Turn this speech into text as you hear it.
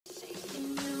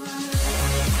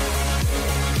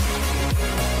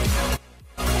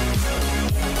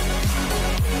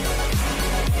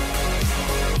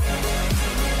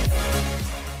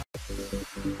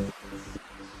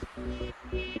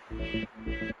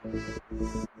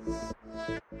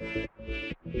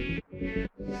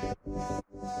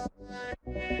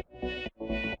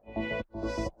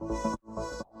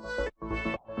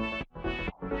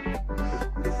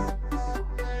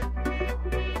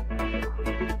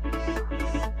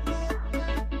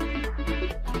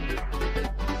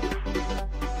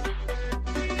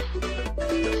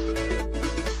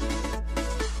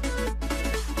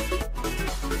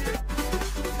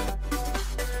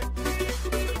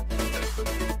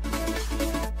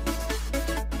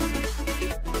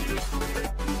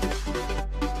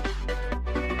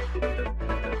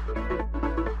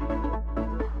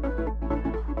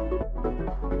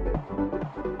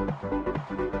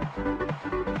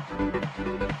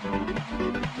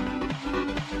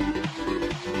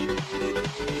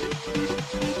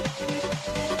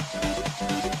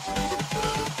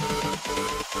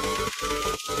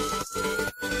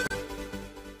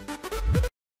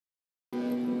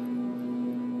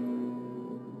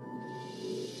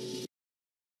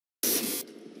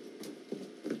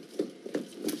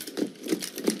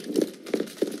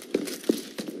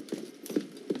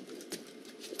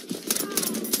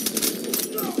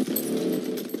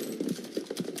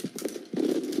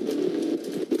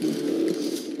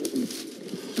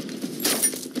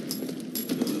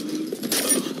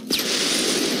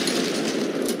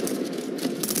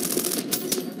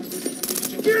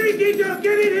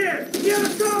Get in here! Yeah,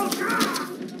 go!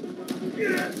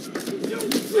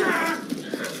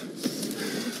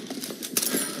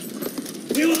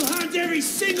 We will hunt every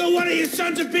single one of you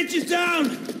sons of bitches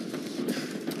down!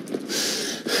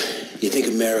 You think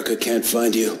America can't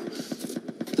find you?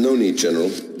 No need,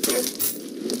 General.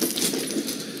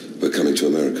 We're coming to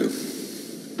America.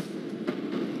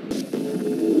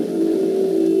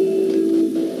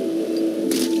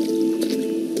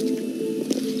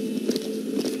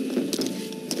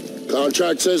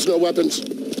 Contract says no weapons.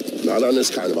 Not on this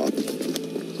kind of op.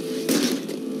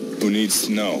 Who needs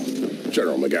to know?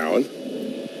 General McGowan.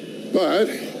 But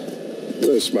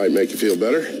this might make you feel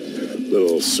better.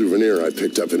 Little souvenir I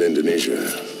picked up in Indonesia.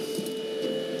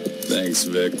 Thanks,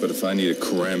 Vic, but if I need a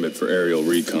karambit for aerial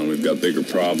recon, we've got bigger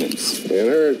problems. Can't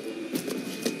hurt.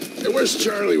 Hey, where's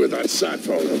Charlie with that sat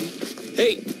phone?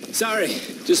 Hey, sorry.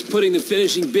 Just putting the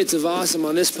finishing bits of awesome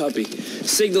on this puppy.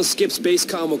 Signal skips base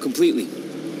combo completely.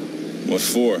 What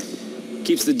for?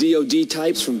 Keeps the DOD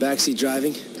types from backseat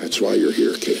driving. That's why you're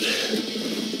here, kid.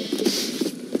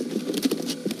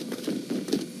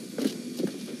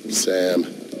 Sam.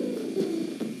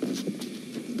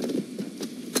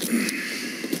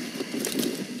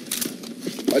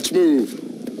 Let's move.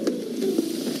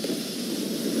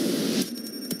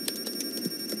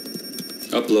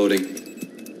 Uploading.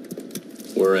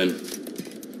 We're in.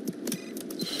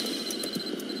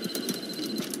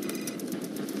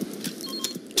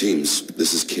 Teams,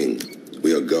 this is King.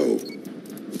 We are go.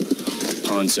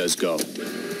 Han says go.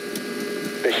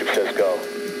 Bishop says go.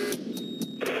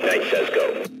 Knight says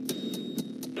go.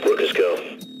 Rook is go.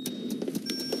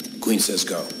 Queen says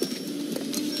go.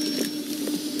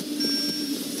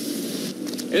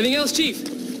 Anything else, Chief?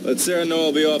 Let Sarah know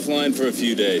I'll be offline for a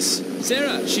few days.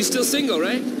 Sarah, she's still single,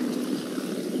 right?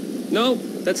 No?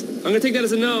 I'm gonna take that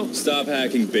as a no. Stop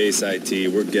hacking base IT.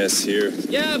 We're guests here.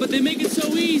 Yeah, but they make it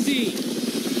so easy.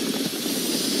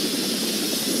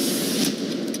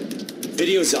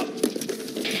 Video's up.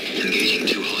 Engaging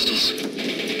 2 hostiles.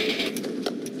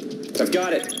 I've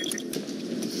got it.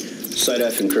 Site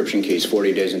F encryption keys,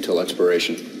 40 days until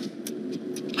expiration.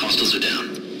 Hostiles are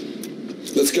down.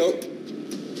 Let's go.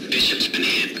 Bishop's been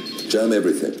hit. Jam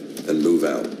everything and move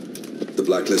out. The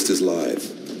Blacklist is live.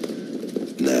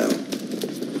 Now.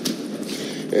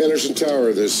 Anderson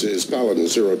Tower, this is Paladin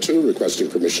 02 requesting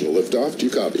permission to lift off. Do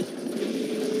you copy?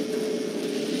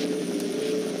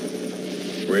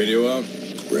 Radio out?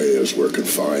 Radio's working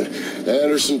fine.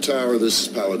 Anderson Tower, this is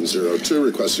Paladin 02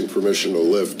 requesting permission to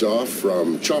lift off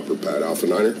from Chopper Pad Alpha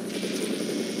 9er.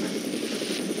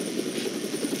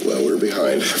 Well, we're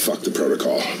behind. Fuck the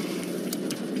protocol.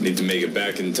 Need to make it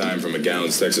back in time for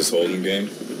McGowan's Texas Hold'em game?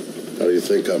 How do you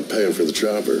think I'm paying for the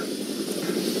chopper?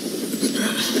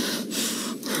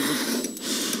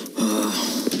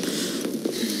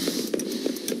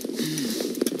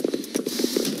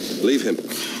 Leave him.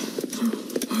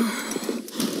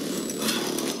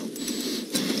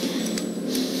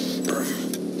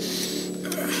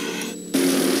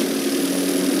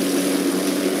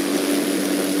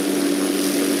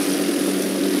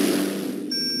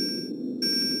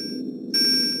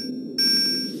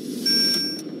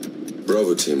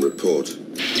 Bravo team, report.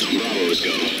 Bravo is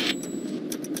go.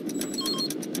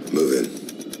 Move in.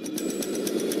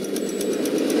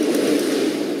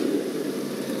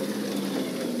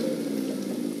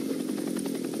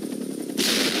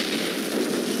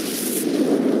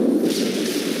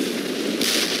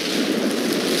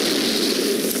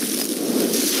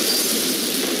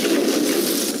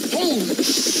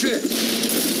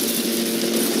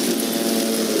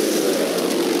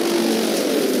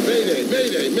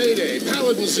 Mayday, Mayday,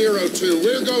 Paladin 02,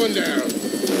 we're going down.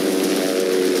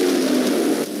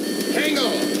 Hang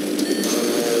on.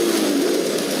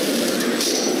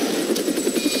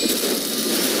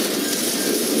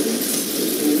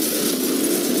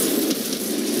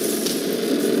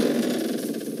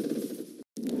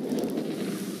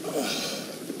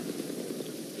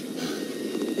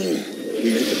 We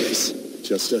made the base.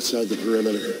 Just outside the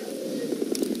perimeter.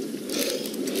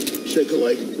 Shake a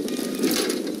leg.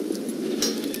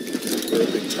 We're a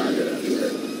big target out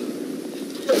here.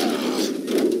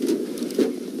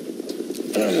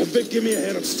 Vic, give me a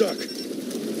hand. I'm stuck.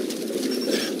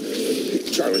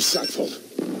 Charlie's shot full.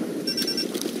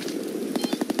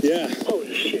 Yeah.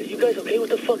 Holy shit, you guys okay? What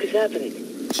the fuck is happening?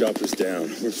 Chopper's down.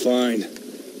 We're fine.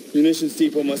 Munitions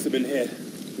depot must have been hit.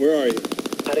 Where are you?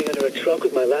 Hiding under a truck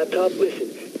with my laptop? Listen,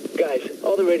 guys,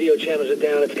 all the radio channels are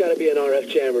down. It's gotta be an RF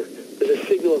jammer. There's a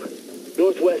signal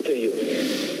northwest of you.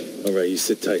 All right, you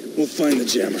sit tight. We'll find the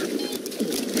jammer.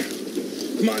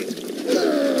 Come on.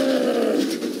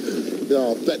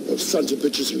 I'll bet those sons of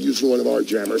bitches are using one of our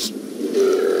jammers.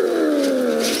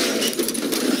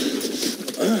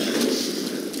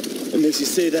 What makes you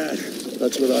say that?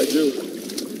 That's what I do.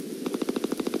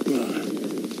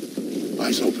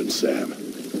 Eyes open, Sam.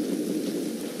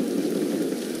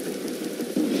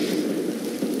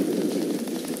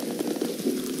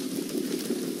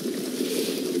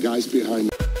 The guys behind